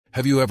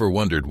Have you ever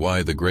wondered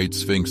why the Great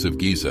Sphinx of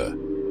Giza,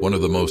 one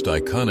of the most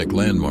iconic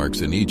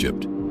landmarks in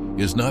Egypt,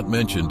 is not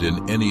mentioned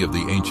in any of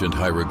the ancient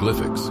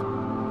hieroglyphics?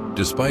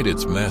 Despite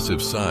its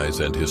massive size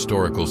and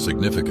historical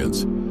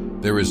significance,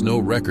 there is no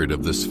record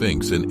of the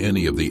Sphinx in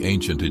any of the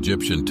ancient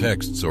Egyptian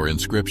texts or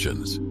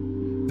inscriptions.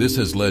 This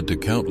has led to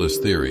countless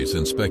theories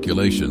and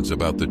speculations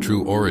about the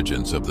true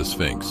origins of the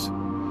Sphinx.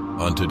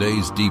 On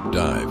today's deep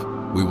dive,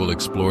 we will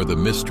explore the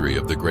mystery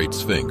of the Great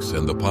Sphinx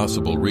and the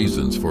possible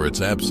reasons for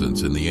its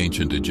absence in the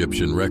ancient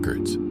Egyptian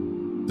records.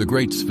 The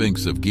Great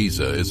Sphinx of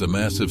Giza is a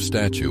massive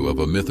statue of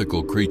a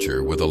mythical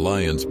creature with a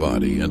lion's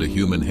body and a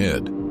human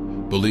head,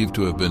 believed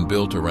to have been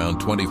built around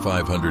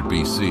 2500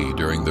 BC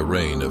during the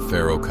reign of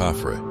Pharaoh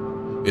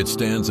Khafre. It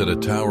stands at a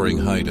towering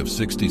height of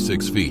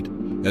 66 feet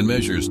and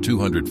measures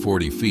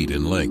 240 feet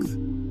in length.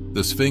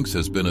 The Sphinx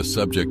has been a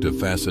subject of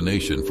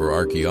fascination for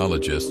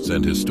archaeologists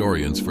and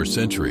historians for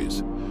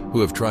centuries, who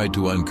have tried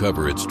to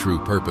uncover its true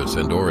purpose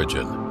and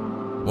origin.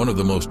 One of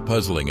the most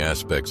puzzling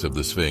aspects of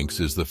the Sphinx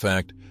is the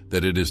fact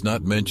that it is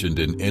not mentioned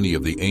in any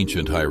of the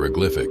ancient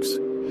hieroglyphics.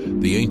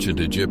 The ancient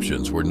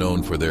Egyptians were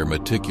known for their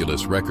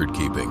meticulous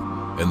record-keeping,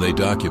 and they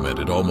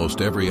documented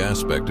almost every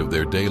aspect of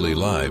their daily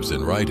lives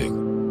in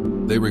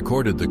writing. They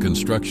recorded the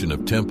construction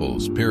of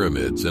temples,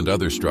 pyramids, and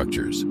other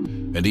structures,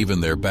 and even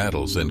their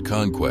battles and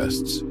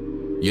conquests.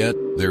 Yet,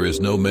 there is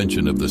no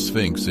mention of the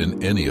Sphinx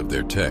in any of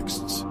their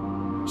texts.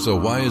 So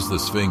why is the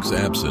Sphinx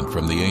absent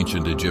from the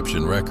ancient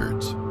Egyptian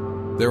records?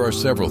 There are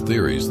several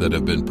theories that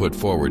have been put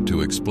forward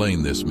to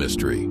explain this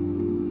mystery.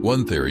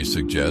 One theory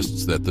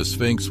suggests that the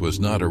Sphinx was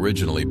not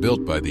originally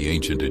built by the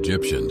ancient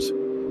Egyptians,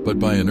 but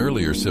by an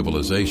earlier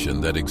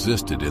civilization that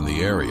existed in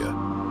the area.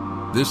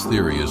 This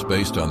theory is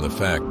based on the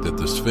fact that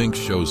the Sphinx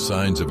shows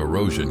signs of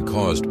erosion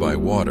caused by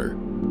water,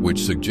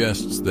 which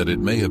suggests that it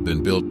may have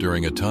been built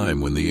during a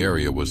time when the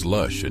area was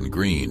lush and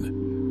green,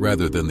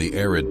 rather than the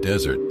arid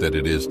desert that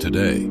it is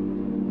today.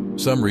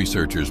 Some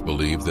researchers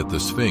believe that the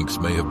Sphinx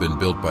may have been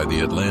built by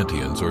the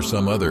Atlanteans or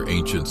some other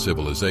ancient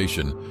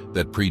civilization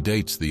that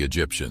predates the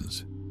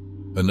Egyptians.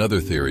 Another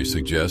theory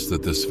suggests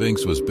that the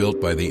Sphinx was built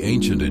by the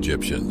ancient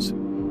Egyptians,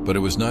 but it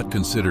was not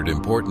considered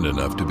important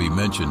enough to be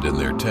mentioned in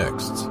their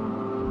texts.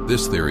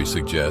 This theory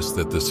suggests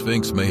that the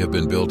Sphinx may have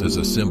been built as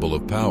a symbol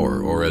of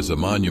power or as a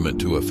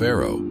monument to a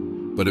pharaoh,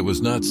 but it was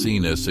not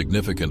seen as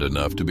significant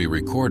enough to be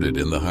recorded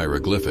in the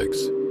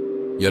hieroglyphics.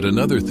 Yet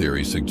another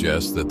theory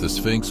suggests that the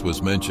Sphinx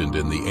was mentioned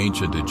in the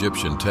ancient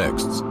Egyptian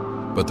texts,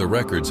 but the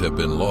records have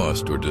been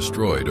lost or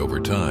destroyed over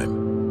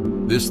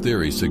time. This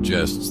theory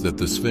suggests that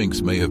the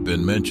Sphinx may have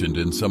been mentioned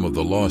in some of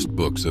the lost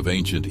books of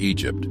ancient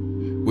Egypt,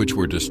 which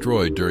were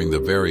destroyed during the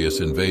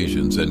various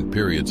invasions and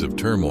periods of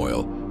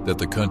turmoil that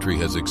the country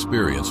has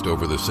experienced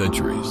over the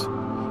centuries.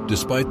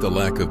 Despite the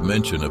lack of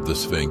mention of the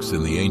Sphinx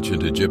in the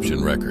ancient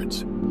Egyptian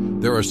records,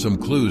 there are some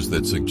clues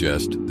that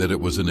suggest that it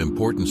was an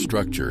important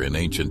structure in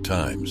ancient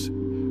times.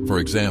 For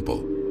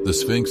example, the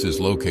Sphinx is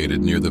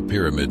located near the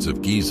pyramids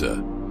of Giza,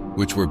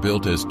 which were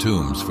built as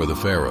tombs for the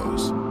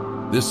pharaohs.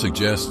 This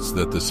suggests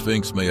that the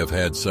Sphinx may have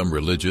had some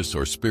religious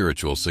or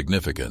spiritual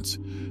significance,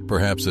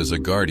 perhaps as a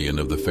guardian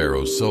of the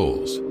pharaoh's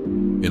souls.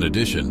 In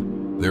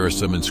addition, there are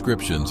some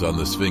inscriptions on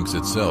the Sphinx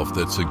itself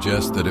that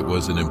suggest that it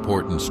was an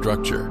important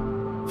structure.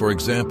 For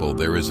example,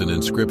 there is an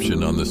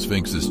inscription on the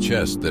Sphinx's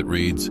chest that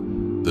reads,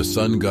 "The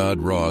sun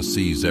god Ra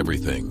sees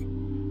everything."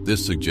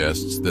 This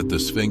suggests that the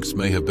Sphinx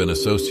may have been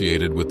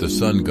associated with the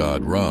sun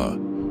god Ra,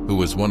 who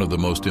was one of the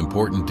most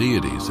important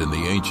deities in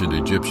the ancient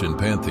Egyptian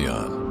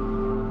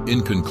pantheon.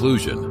 In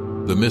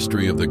conclusion, the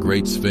mystery of the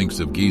Great Sphinx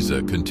of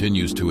Giza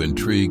continues to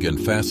intrigue and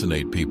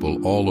fascinate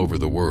people all over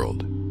the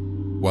world.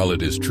 While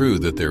it is true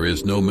that there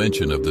is no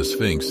mention of the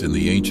Sphinx in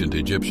the ancient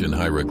Egyptian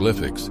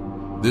hieroglyphics,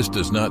 this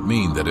does not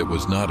mean that it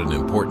was not an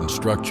important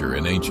structure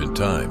in ancient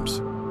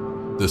times.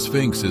 The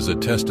Sphinx is a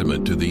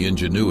testament to the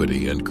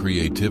ingenuity and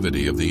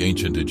creativity of the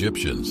ancient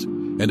Egyptians,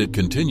 and it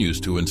continues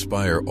to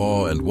inspire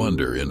awe and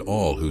wonder in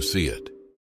all who see it.